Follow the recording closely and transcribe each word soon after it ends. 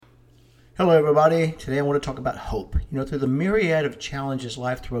Hello, everybody. Today I want to talk about hope. Through the myriad of challenges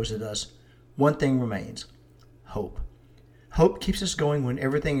life throws at us, one thing remains: hope. Hope keeps us going when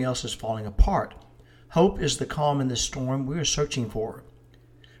everything else is falling apart. Hope is the calm in the storm we are searching for.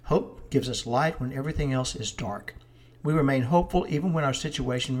 Hope gives us light when everything else is dark. We remain hopeful even when our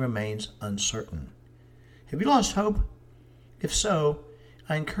situation remains uncertain. Have you lost hope? If so,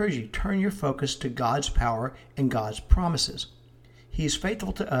 I encourage you, turn your focus to God's power and God's promises. He is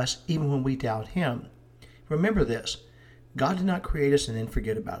faithful to us even when we doubt Him. Remember this: God did not create us and then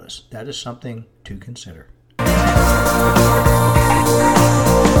forget about us. That is something to consider.